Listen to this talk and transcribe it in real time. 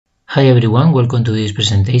Hi everyone, welcome to this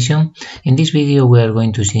presentation. In this video we are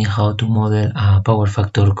going to see how to model a power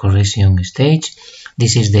factor correction stage.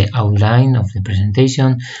 This is the outline of the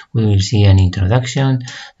presentation. We will see an introduction,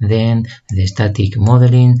 then the static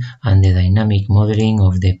modeling and the dynamic modeling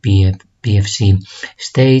of the PFC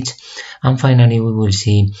stage, and finally we will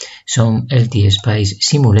see some LT-SPICE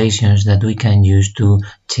simulations that we can use to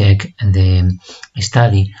check the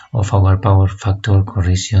study of our power factor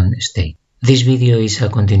correction stage. This video is a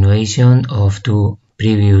continuation of two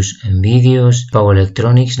previous videos: Power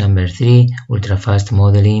Electronics number 3, ultra-fast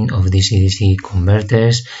modeling of DC-DC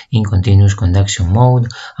converters in continuous conduction mode,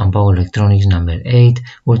 and Power Electronics number 8,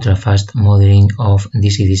 ultra-fast modeling of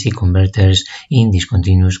DC-DC converters in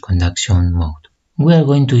discontinuous conduction mode. We are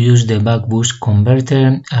going to use the buck-boost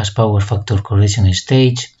converter as power factor correction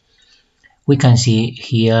stage. We can see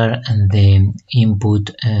here the input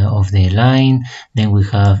of the line, then we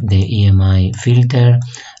have the EMI filter,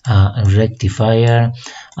 rectifier,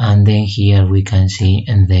 and then here we can see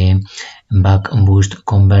the buck-boost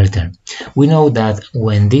converter. We know that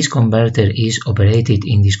when this converter is operated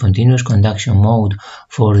in discontinuous conduction mode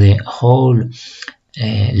for the whole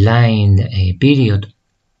line period,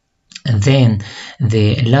 then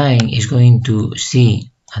the line is going to see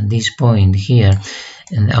at this point here,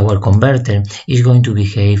 and our converter is going to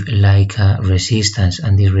behave like a resistance,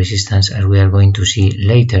 and this resistance, as we are going to see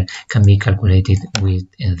later, can be calculated with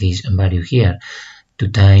this value here, 2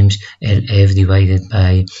 times LF divided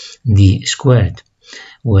by D squared,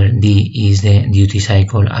 where D is the duty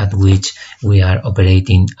cycle at which we are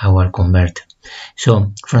operating our converter.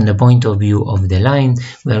 So from the point of view of the line,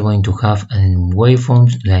 we are going to have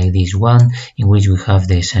waveforms like this one, in which we have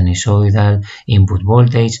the sinusoidal input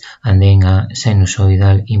voltage and then a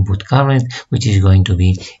sinusoidal input current, which is going to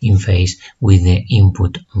be in phase with the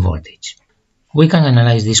input voltage. We can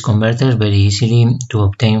analyze these converters very easily to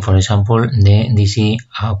obtain, for example, the DC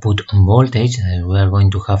output voltage that we are going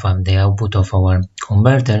to have at the output of our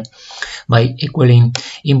converter by equaling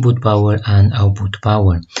input power and output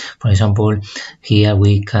power. For example, here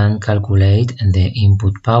we can calculate the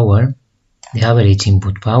input power, the average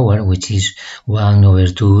input power, which is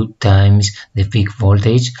 1/2 times the peak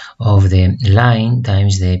voltage of the line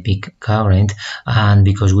times the peak current, and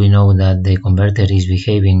because we know that the converter is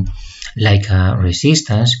behaving like a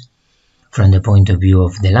resistance from the point of view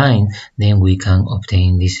of the line, then we can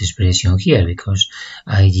obtain this expression here, because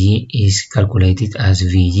Ig is calculated as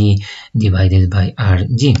Vg divided by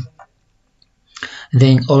Rg.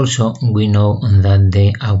 Then also we know that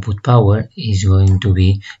the output power is going to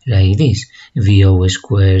be like this, Vo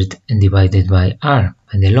squared divided by R,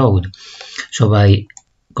 the load. So by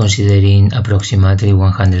considering approximately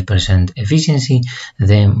 100% efficiency,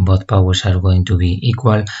 then both powers are going to be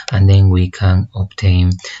equal, and then we can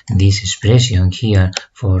obtain this expression here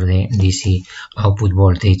for the DC output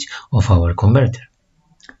voltage of our converter.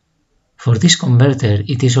 For this converter,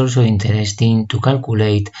 it is also interesting to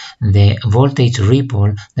calculate the voltage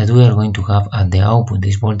ripple that we are going to have at the output.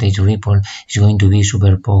 This voltage ripple is going to be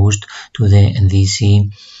superposed to the DC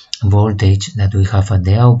voltage that we have at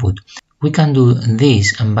the output. We can do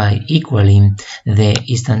this by equaling the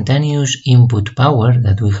instantaneous input power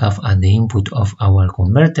that we have at the input of our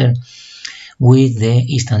converter with the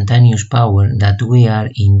instantaneous power that we are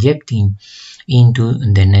injecting into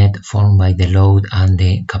the net formed by the load and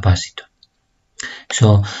the capacitor.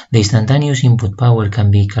 So the instantaneous input power can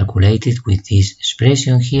be calculated with this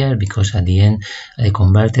expression here, because at the end the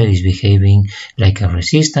converter is behaving like a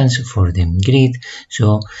resistance for the grid,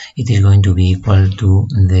 so it is going to be equal to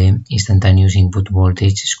the instantaneous input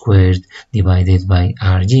voltage squared divided by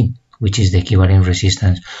Rg, which is the equivalent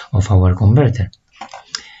resistance of our converter.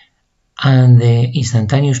 And the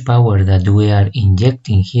instantaneous power that we are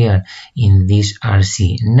injecting here in this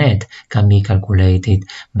RC net can be calculated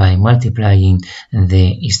by multiplying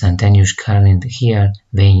the instantaneous current here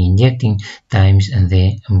being injecting times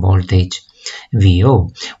the voltage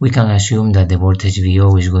VO. We can assume that the voltage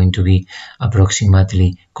VO is going to be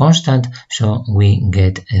approximately constant, so we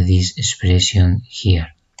get this expression here.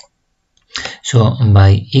 So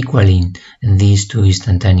by equaling these two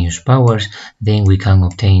instantaneous powers, then we can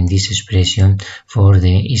obtain this expression for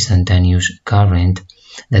the instantaneous current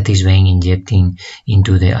that is being injecting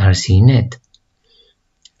into the RC net.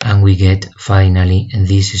 And we get finally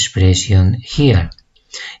this expression here.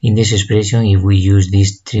 In this expression, if we use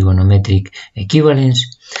this trigonometric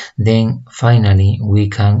equivalence, then finally we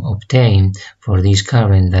can obtain for this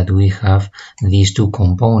current that we have these two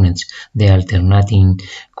components: the alternating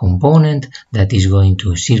component that is going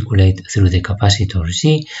to circulate through the capacitor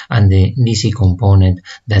C, and the DC component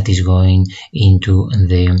that is going into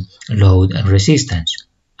the load resistance.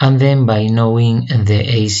 And then by knowing the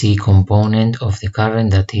AC component of the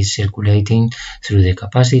current that is circulating through the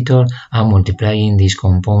capacitor and multiplying this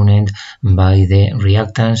component by the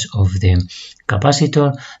reactance of the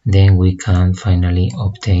capacitor, then we can finally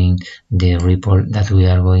obtain the ripple that we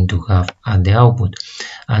are going to have at the output,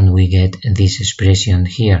 and we get this expression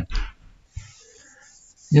here.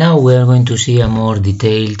 Now we are going to see a more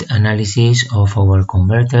detailed analysis of our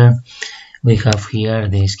converter. We have here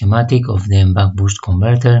the schematic of the buck-boost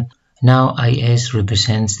converter. Now IS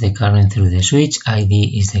represents the current through the switch,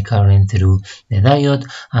 ID is the current through the diode,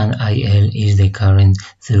 and IL is the current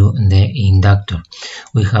through the inductor.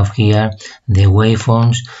 We have here the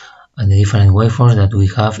waveforms, the different waveforms that we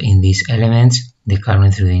have in these elements, the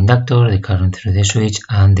current through the inductor, the current through the switch,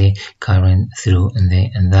 and the current through the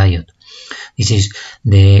diode. This is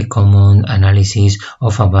the common analysis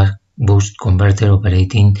of a buck-boost converter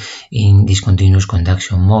operating in discontinuous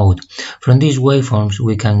conduction mode. From these waveforms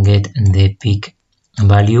we can get the peak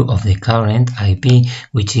value of the current, IP,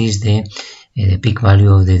 which is the peak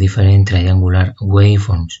value of the different triangular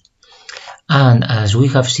waveforms. And as we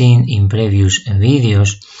have seen in previous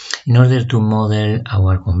videos, in order to model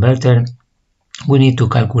our converter, we need to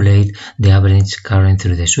calculate the average current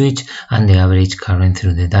through the switch and the average current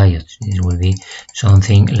through the diode. This will be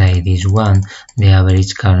something like this one, the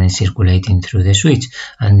average current circulating through the switch,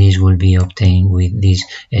 and this will be obtained with this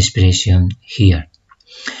expression here.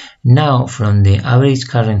 Now, from the average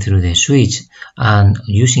current through the switch and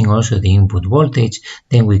using also the input voltage,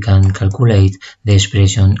 then we can calculate the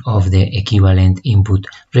expression of the equivalent input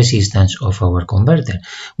resistance of our converter,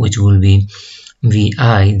 which will be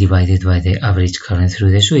VI divided by the average current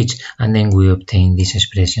through the switch, and then we obtain this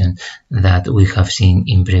expression that we have seen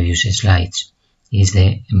in previous slides. Is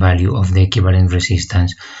the value of the equivalent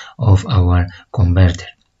resistance of our converter.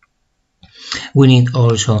 We need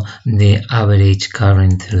also the average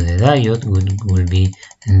current through the diode, which will be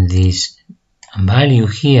this value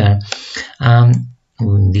here, and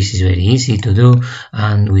this is very easy to do,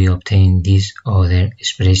 and we obtain this other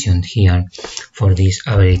expression here for this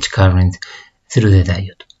average current through the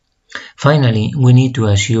diode. Finally, we need to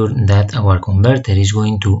assure that our converter is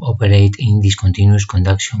going to operate in discontinuous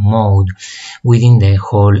conduction mode within the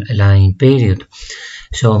whole line period.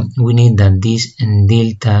 So we need that this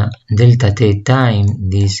delta t time,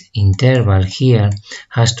 this interval here,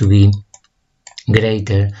 has to be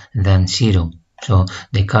greater than 0. So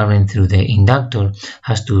the current through the inductor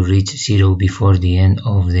has to reach 0 before the end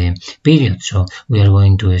of the period. So we are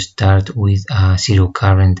going to start with a 0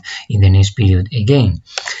 current in the next period again.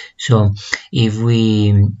 So if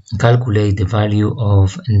we calculate the value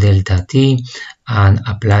of delta t and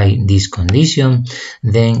apply this condition,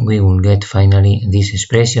 then we will get finally this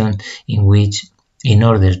expression in which, in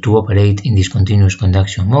order to operate in discontinuous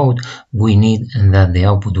conduction mode, we need that the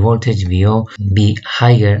output voltage VO be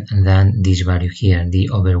higher than this value here, D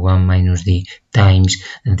over 1 minus D times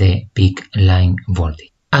the peak line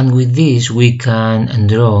voltage. And with this we can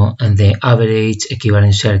draw the average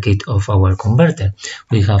equivalent circuit of our converter.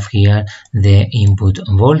 We have here the input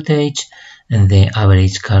voltage, the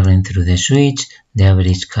average current through the switch, the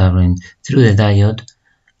average current through the diode,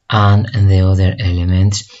 and the other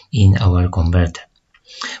elements in our converter.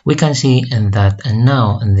 We can see that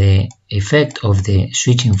now the effect of the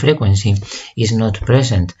switching frequency is not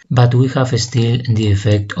present, but we have still the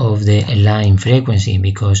effect of the line frequency,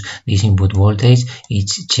 because this input voltage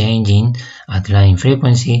is changing at line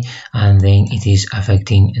frequency, and then it is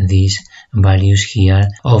affecting these values here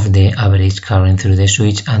of the average current through the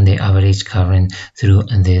switch and the average current through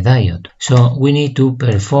the diode. So we need to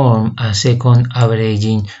perform a second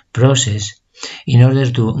averaging process in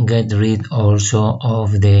order to get rid also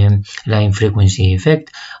of the line frequency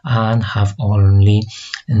effect and have only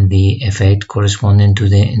the effect corresponding to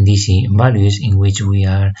the DC values in which we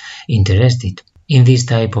are interested. In this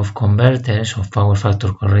type of converters, of power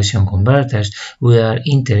factor correction converters, we are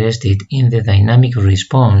interested in the dynamic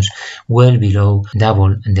response well below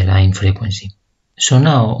double the line frequency. So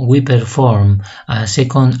now we perform a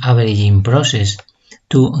second averaging process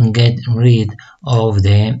to get rid of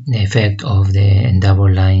the effect of the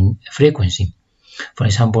double line frequency. For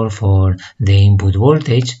example, for the input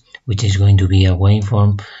voltage, which is going to be a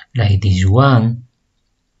waveform like this one,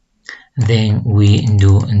 then we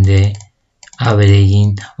do the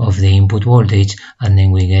averaging of the input voltage, and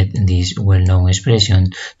then we get this well-known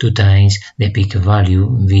expression 2 times the peak value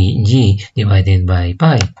Vg divided by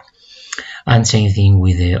pi. And same thing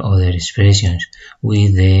with the other expressions,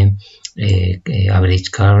 with the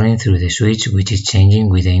average current through the switch, which is changing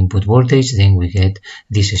with the input voltage. Then we get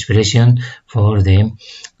this expression for the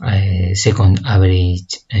second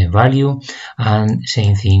average value, and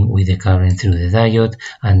same thing with the current through the diode,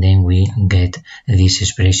 and then we get this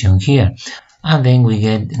expression here. And then we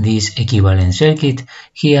get this equivalent circuit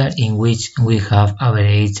here, in which we have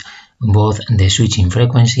averaged both the switching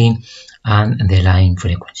frequency and the line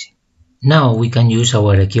frequency. Now we can use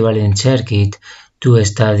our equivalent circuit to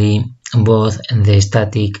study both the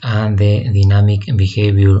static and the dynamic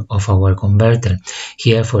behavior of our converter.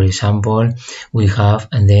 Here, for example, we have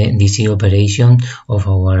the DC operation of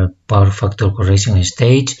our power factor correction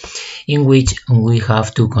stage, in which we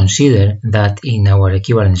have to consider that in our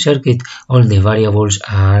equivalent circuit all the variables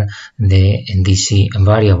are the DC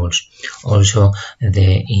variables. Also,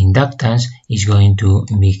 the inductance is going to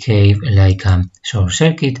behave like a short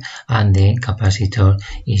circuit, and the capacitor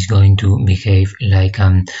is going to behave like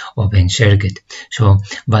an open circuit. So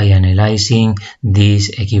by analyzing this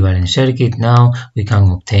equivalent circuit, now we can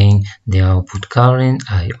obtain the output current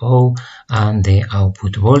I0, and the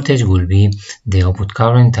output voltage will be the output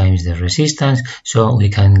current times the resistance. So we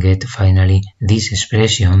can get finally this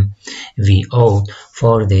expression VO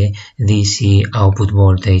for the DC output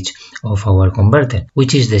voltage of our converter,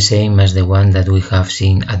 which is the same as the one that we have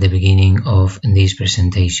seen at the beginning of this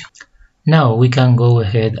presentation. Now we can go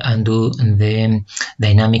ahead and do the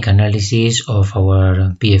dynamic analysis of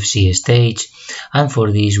our PFC stage, and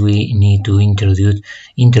for this we need to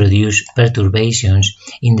introduce perturbations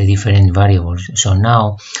in the different variables. So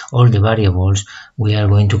now all the variables, we are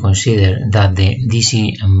going to consider that the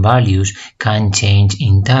DC values can change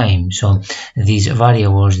in time. So these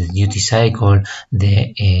variables, the duty cycle,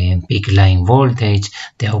 the peak line voltage,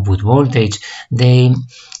 the output voltage, they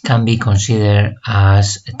can be considered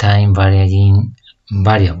as time varying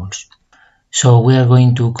variables. So we are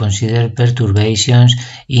going to consider perturbations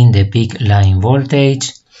in the peak line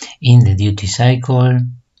voltage, in the duty cycle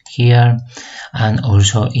here, and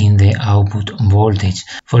also in the output voltage.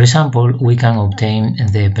 For example, we can obtain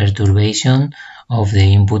the perturbation of the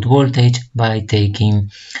input voltage by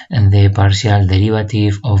taking the partial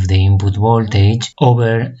derivative of the input voltage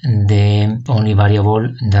over the only variable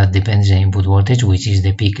that depends on the input voltage, which is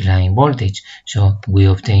the peak line voltage. So we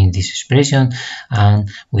obtain this expression, and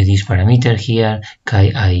with this parameter here,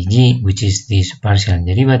 KIG, which is this partial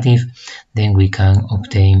derivative, then we can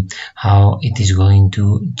obtain how it is going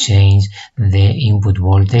to change the input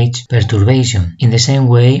voltage perturbation. In the same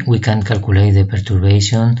way, we can calculate the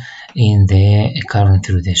perturbation in the current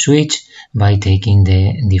through the switch by taking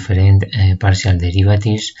the different partial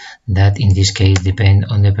derivatives that in this case depend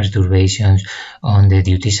on the perturbations on the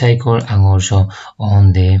duty cycle and also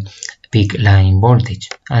on the peak line voltage,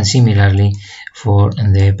 and similarly for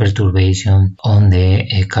the perturbation on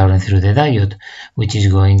the current through the diode, which is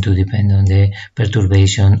going to depend on the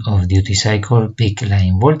perturbation of duty cycle, peak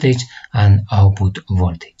line voltage, and output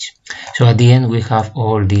voltage. So at the end we have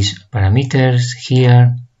all these parameters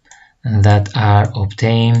here that are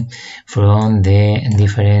obtained from the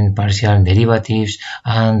different partial derivatives,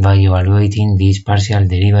 and by evaluating these partial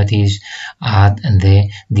derivatives at the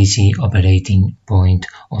DC operating point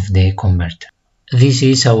of the converter. This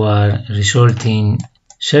is our resulting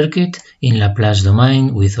circuit in Laplace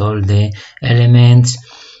domain with all the elements,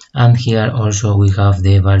 and here also we have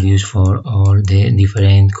the values for all the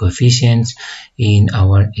different coefficients in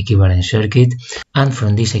our equivalent circuit, and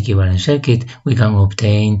from this equivalent circuit we can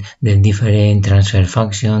obtain the different transfer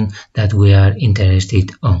function that we are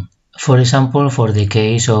interested on. For example, for the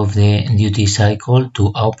case of the duty cycle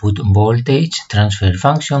to output voltage transfer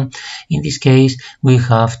function, in this case we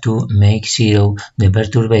have to make zero the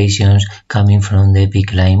perturbations coming from the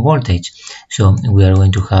peak line voltage. So we are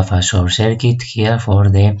going to have a short circuit here for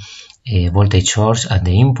the voltage source at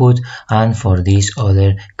the input, and for these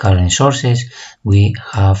other current sources we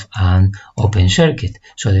have an open circuit.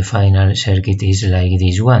 So the final circuit is like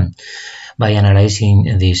this one. By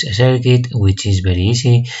analyzing this circuit, which is very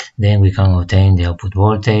easy, then we can obtain the output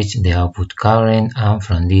voltage, the output current, and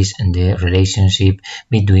from this the relationship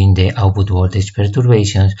between the output voltage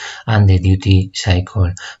perturbations and the duty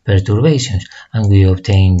cycle perturbations, and we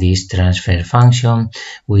obtain this transfer function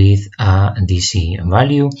with a DC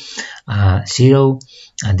value 0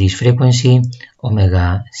 at this frequency,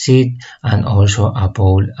 omega c, and also a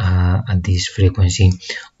pole at this frequency,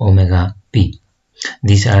 omega p.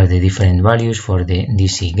 These are the different values for the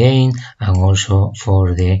DC gain and also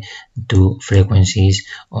for the two frequencies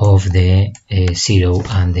of the 0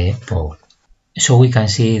 and the pole. So we can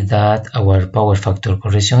see that our power factor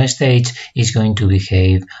correction stage is going to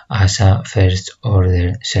behave as a first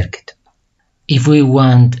order circuit. If we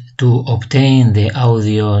want to obtain the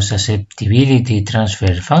audio susceptibility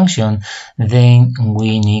transfer function, then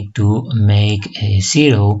we need to make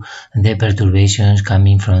zero the perturbations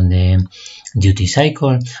coming from the duty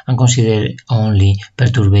cycle and consider only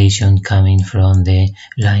perturbation coming from the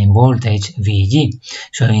line voltage VG.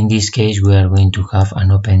 So in this case we are going to have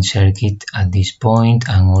an open circuit at this point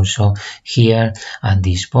and also here at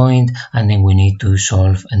this point, and then we need to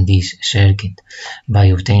solve this circuit. By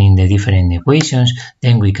obtaining the different equations,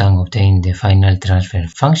 then we can obtain the final transfer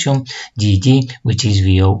function GG, which is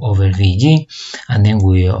VO over VG, and then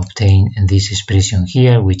we obtain this expression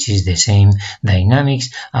here, which is the same dynamics,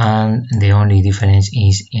 and the only difference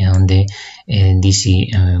is on the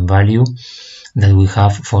DC value that we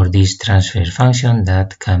have for this transfer function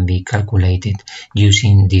that can be calculated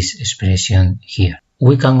using this expression here.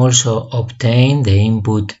 We can also obtain the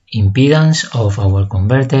input impedance of our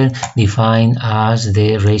converter defined as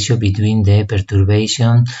the ratio between the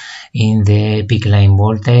perturbation in the peak line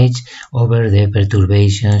voltage over the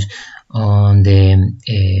perturbations on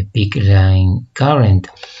the peak line current.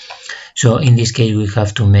 So in this case we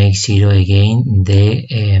have to make zero again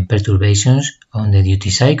the perturbations on the duty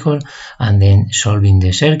cycle and then solving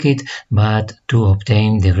the circuit, but to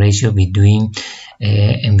obtain the ratio between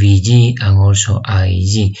VG and also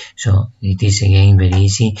IG. So it is again very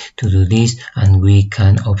easy to do this, and we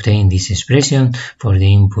can obtain this expression for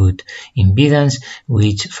the input impedance,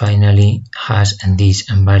 which finally has this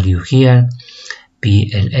value here,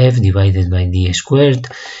 PLF divided by D squared.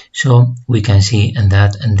 So we can see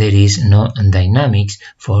that there is no dynamics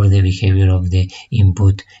for the behavior of the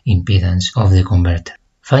input impedance of the converter.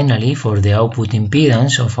 Finally, for the output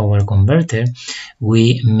impedance of our converter,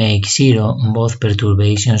 we make zero both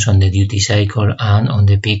perturbations on the duty cycle and on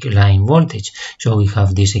the peak line voltage. So we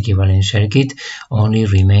have this equivalent circuit, only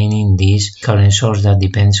remaining this current source that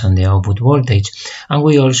depends on the output voltage. And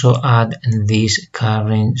we also add this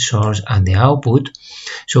current source at the output,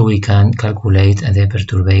 so we can calculate the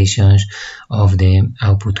perturbations of the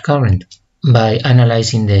output current. By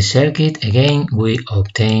analyzing the circuit, again, we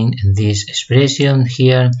obtain this expression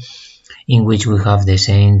here, in which we have the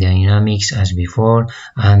same dynamics as before,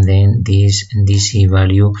 and then this DC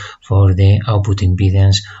value for the output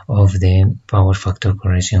impedance of the power factor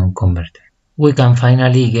correction converter. We can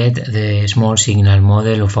finally get the small signal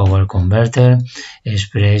model of our converter,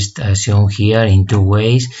 expressed as shown here in two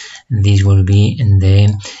ways. This will be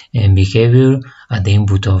the behavior at the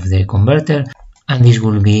input of the converter, and this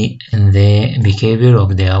will be the behavior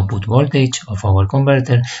of the output voltage of our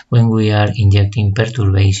converter when we are injecting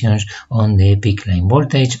perturbations on the peak line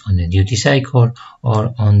voltage, on the duty cycle,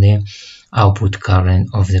 or on the output current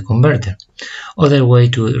of the converter. Other way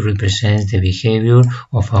to represent the behavior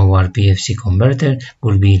of our PFC converter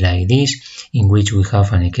would be like this, in which we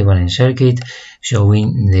have an equivalent circuit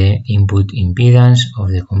showing the input impedance of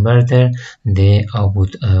the converter, the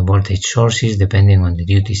output voltage sources depending on the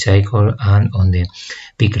duty cycle and on the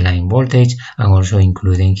peak line voltage, and also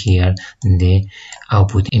including here the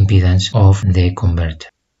output impedance of the converter.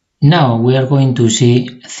 Now we are going to see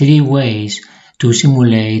three ways to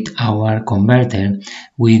simulate our converter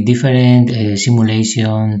with different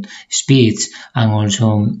simulation speeds and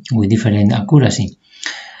also with different accuracy.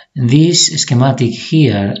 This schematic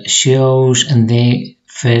here shows the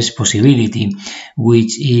first possibility,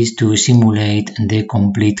 which is to simulate the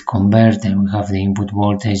complete converter. We have the input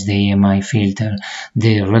voltage, the EMI filter,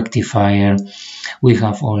 the rectifier. We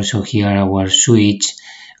have also here our switch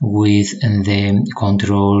with the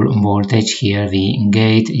control voltage here, the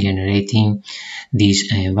gate generating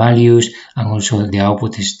these values, and also the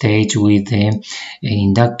output stage with the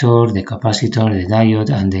inductor, the capacitor, the diode,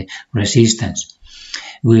 and the resistance.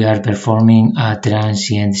 We are performing a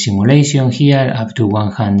transient simulation here up to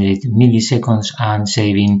 100 milliseconds and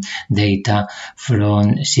saving data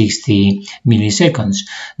from 60 milliseconds.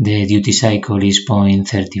 The duty cycle is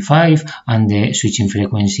 0.35 and the switching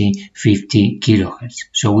frequency 50 kHz.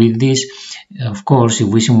 So with this, of course, if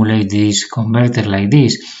we simulate this converter like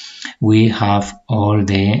this, we have all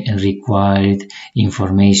the required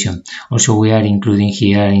information. Also, we are including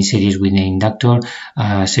here in series with the inductor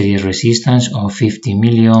a series resistance of 50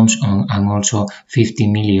 milliohms and also 50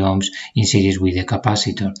 milliohms in series with the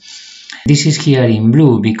capacitor. This is here in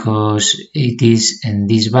blue because it is in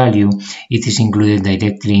this value, it is included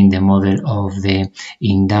directly in the model of the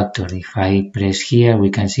inductor. If I press here,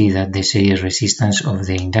 we can see that the series resistance of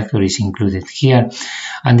the inductor is included here,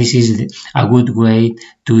 and this is a good way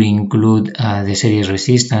to include the series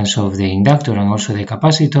resistance of the inductor and also the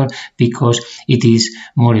capacitor, because it is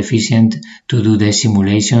more efficient to do the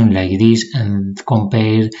simulation like this and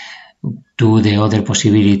compare to the other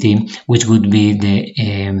possibility, which would be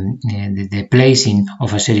the placing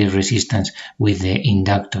of a series resistance with the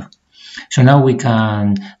inductor. So now we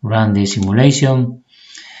can run the simulation,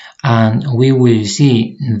 and we will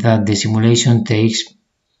see that the simulation takes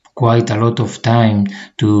quite a lot of time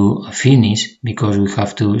to finish, because we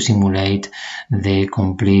have to simulate the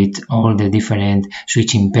complete, all the different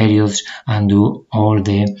switching periods and do all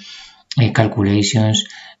the calculations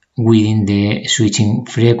within the switching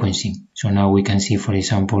frequency. So now we can see, for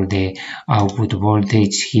example, the output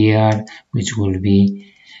voltage here, which will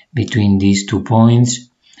be between these 2 points,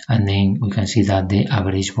 and then we can see that the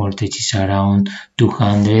average voltage is around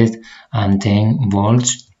 210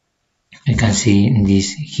 volts. You can see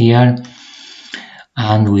this here,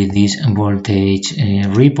 and with this voltage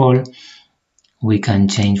ripple, we can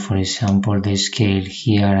change, for example, the scale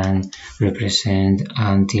here and represent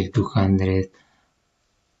until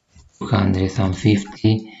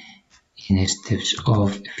 250 in steps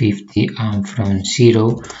of 50 and from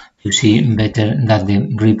 0 to see better that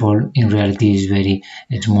the ripple in reality is very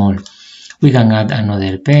small. We can add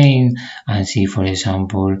another pane and see, for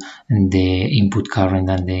example, the input current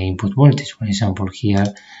and the input voltage. For example, here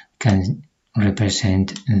can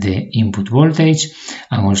represent the input voltage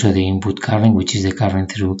and also the input current, which is the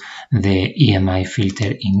current through the EMI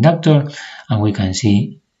filter inductor, and we can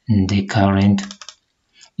see the current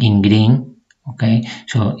in green. Okay,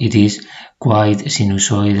 so it is quite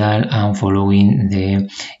sinusoidal and following the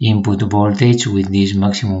input voltage with this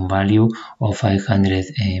maximum value of 500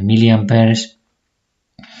 milliamperes.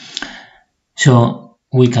 So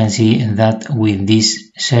we can see that with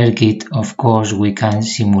this circuit, of course, we can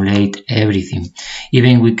simulate everything.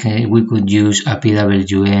 Even we could use a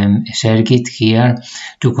PWM circuit here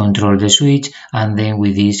to control the switch, and then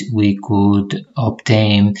with this we could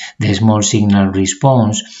obtain the small signal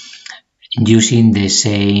response using the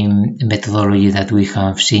same methodology that we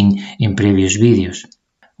have seen in previous videos.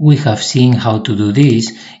 We have seen how to do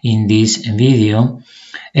this in this video,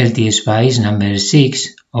 LT-Spice number 6,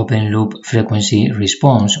 open loop frequency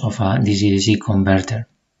response of a DC-DC converter.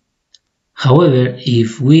 However,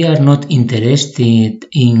 if we are not interested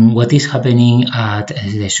in what is happening at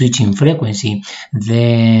the switching frequency,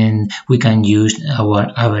 then we can use our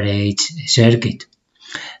average circuit.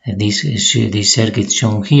 This circuit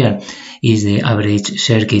shown here is the average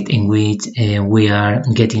circuit in which we are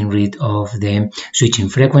getting rid of the switching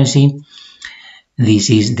frequency. This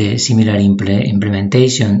is the similar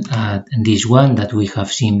implementation at this one that we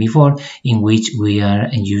have seen before, in which we are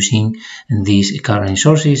using these current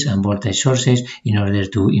sources and voltage sources in order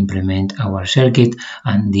to implement our circuit,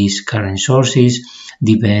 and these current sources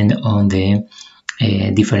depend on the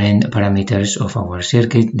different parameters of our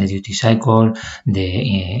circuit, the duty cycle,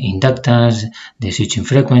 the inductance, the switching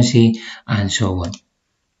frequency, and so on.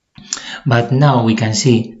 But now we can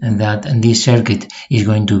see that this circuit is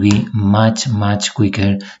going to be much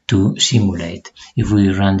quicker to simulate. If we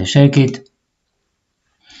run the circuit,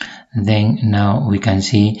 then now we can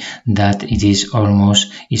see that it is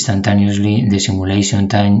almost instantaneously. The simulation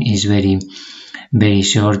time is very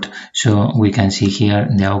short, so we can see here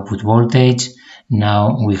the output voltage.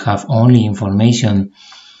 Now we have only information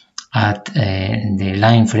at the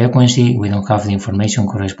line frequency. We don't have the information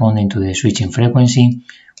corresponding to the switching frequency.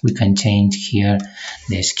 We can change here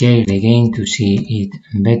the scale again to see it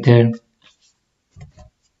better.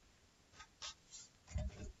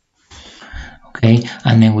 Okay,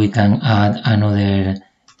 and then we can add another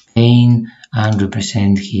pane and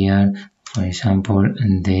represent here, for example,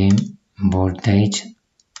 the voltage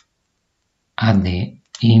at the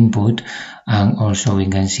input, and also we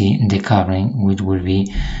can see the current, which will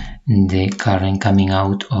be the current coming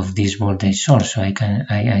out of this voltage source. So I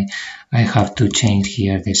have to change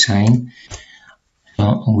here the sign.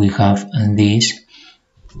 So we have these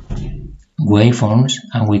waveforms,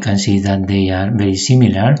 and we can see that they are very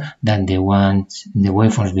similar than the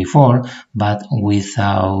waveforms before, but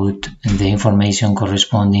without the information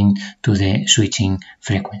corresponding to the switching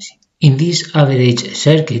frequency. In this average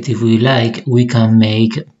circuit, if we like, we can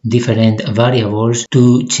make different variables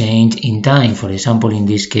to change in time. For example, in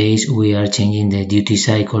this case, we are changing the duty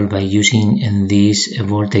cycle by using this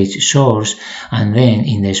voltage source, and then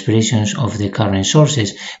in the expressions of the current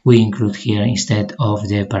sources, we include here, instead of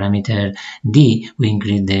the parameter D, we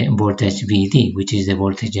include the voltage VD, which is the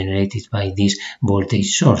voltage generated by this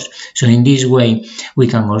voltage source. So in this way, we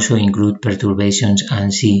can also include perturbations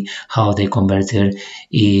and see how the converter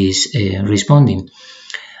is responding.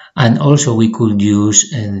 And also we could use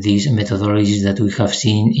these methodologies that we have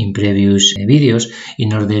seen in previous videos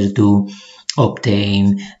in order to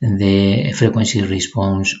obtain the frequency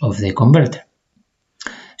response of the converter.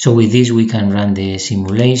 So with this we can run the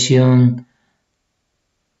simulation,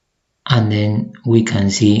 and then we can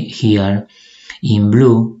see here in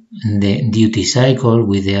blue the duty cycle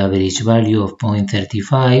with the average value of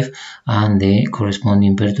 0.35 and the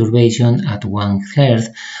corresponding perturbation at 1 Hz,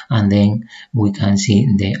 and then we can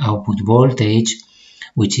see the output voltage,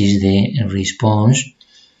 which is the response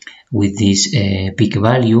with this peak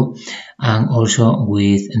value, and also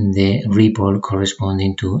with the ripple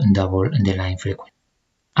corresponding to double the line frequency.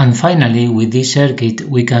 And finally, with this circuit,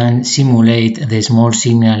 we can simulate the small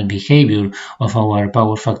signal behavior of our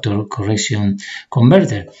power factor correction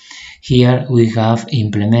converter. Here we have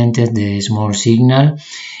implemented the small signal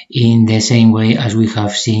in the same way as we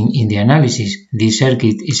have seen in the analysis. This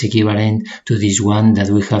circuit is equivalent to this one that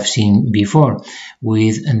we have seen before,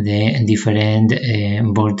 with the different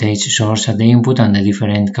voltage source at the input and the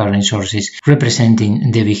different current sources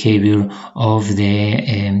representing the behavior of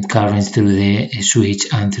the current through the switch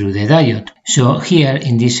and through the diode. So here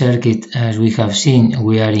in this circuit, as we have seen,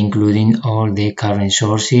 we are including all the current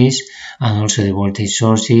sources and also the voltage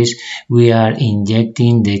sources. We are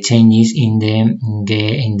injecting the changes in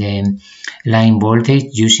the line voltage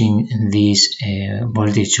using this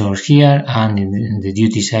voltage source here, and in the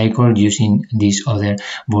duty cycle using this other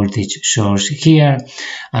voltage source here,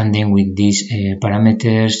 and then with these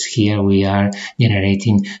parameters here we are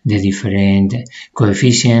generating the different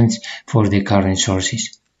coefficients for the current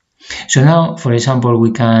sources. So now, for example,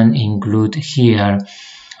 we can include here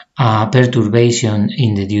a perturbation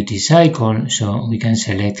in the duty cycle, so we can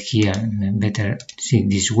select here, better see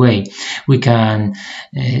this way, we can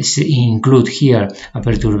include here a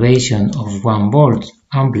perturbation of 1 volt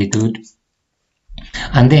amplitude,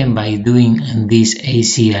 and then by doing this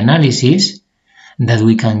AC analysis that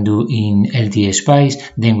we can do in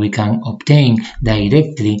LT-SPICE, then we can obtain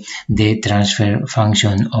directly the transfer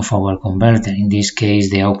function of our converter, in this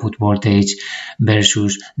case the output voltage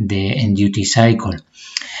versus the duty cycle.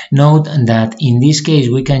 Note that in this case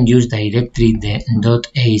we can use directly the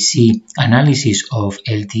 .AC analysis of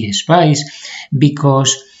LT-SPICE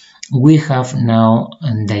because we have now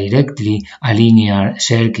directly a linear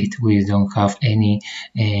circuit. We don't have any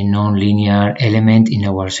non-linear element in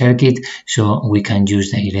our circuit, so we can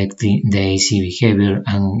use directly the AC behavior,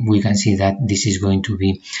 and we can see that this is going to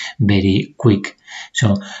be very quick.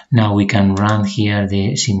 So now we can run here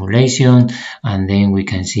the simulation, and then we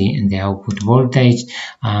can see the output voltage,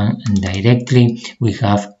 and directly we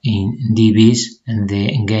have in dBs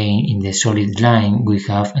the gain in the solid line. We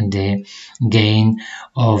have the gain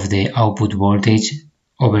of the output voltage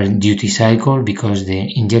over duty cycle, because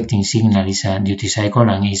the injecting signal is a duty cycle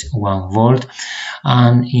and is 1 volt,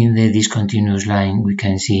 and in the discontinuous line we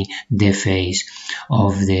can see the phase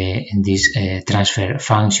of this transfer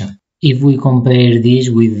function. If we compare this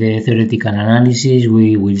with the theoretical analysis,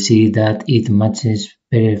 we will see that it matches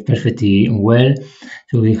perfectly well.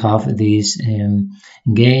 So we have this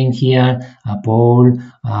gain here, a pole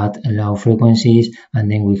at low frequencies, and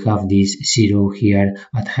then we have this zero here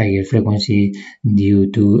at higher frequency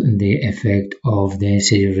due to the effect of the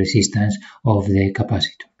series resistance of the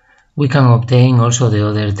capacitor. We can obtain also the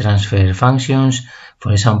other transfer functions.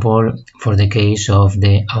 For example, for the case of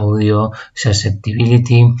the audio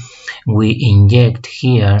susceptibility, we inject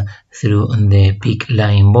here through the peak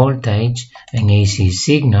line voltage an AC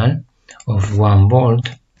signal of 1 volt,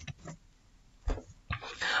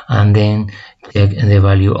 and then check the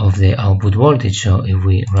value of the output voltage. So if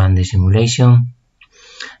we run the simulation,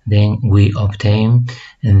 then we obtain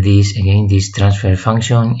this again, this transfer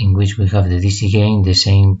function in which we have the DC gain, the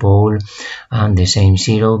same pole and the same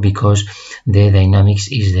zero, because the dynamics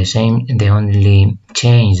is the same. The only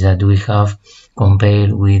change that we have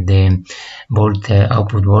compared with the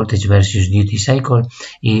output voltage versus duty cycle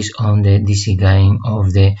is on the DC gain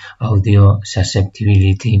of the audio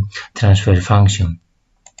susceptibility transfer function.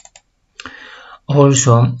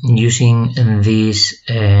 Also, using this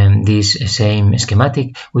same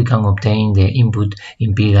schematic, we can obtain the input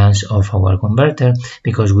impedance of our converter,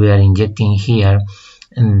 because we are injecting here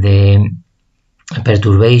the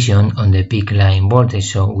perturbation on the peak line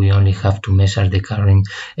voltage, so we only have to measure the current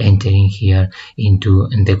entering here into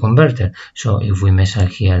the converter. So if we measure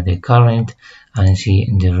here the current and see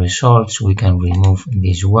the results, we can remove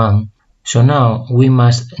this one. So now we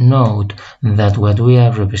must note that what we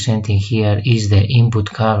are representing here is the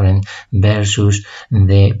input current versus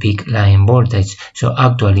the peak line voltage. So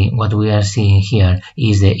actually what we are seeing here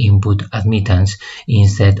is the input admittance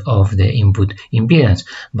instead of the input impedance.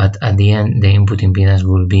 But at the end, the input impedance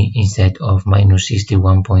will be, instead of minus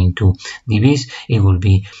 61.2 dBs, it will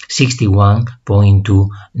be 61.2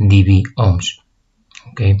 dB ohms.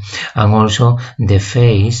 Okay, and also the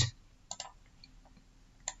phase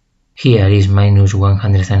here is minus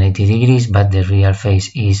 180 degrees, but the real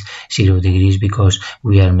phase is 0 degrees, because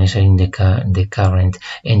we are measuring the current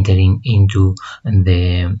entering into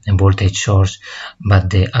the voltage source, but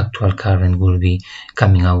the actual current will be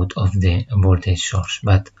coming out of the voltage source.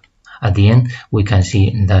 But at the end, we can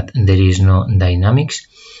see that there is no dynamics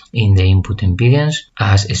in the input impedance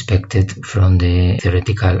as expected from the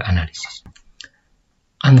theoretical analysis.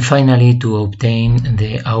 And finally, to obtain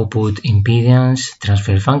the output impedance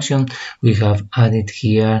transfer function, we have added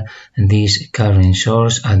here this current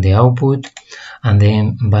source at the output, and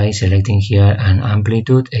then by selecting here an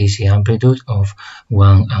amplitude, AC amplitude of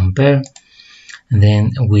 1 ampere,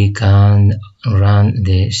 then we can run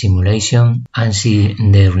the simulation and see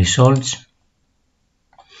the results.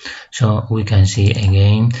 So we can see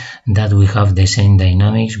again that we have the same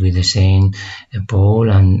dynamics with the same pole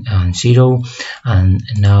and zero, and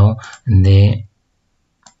now the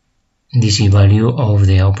DC value of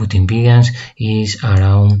the output impedance is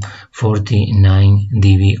around 49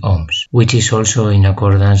 dB ohms, which is also in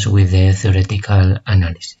accordance with the theoretical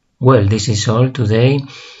analysis. Well, this is all today.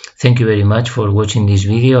 Thank you very much for watching this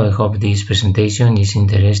video. I hope this presentation is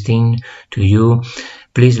interesting to you.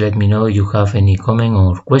 Please let me know if you have any comment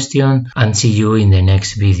or question, and see you in the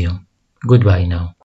next video. Goodbye now.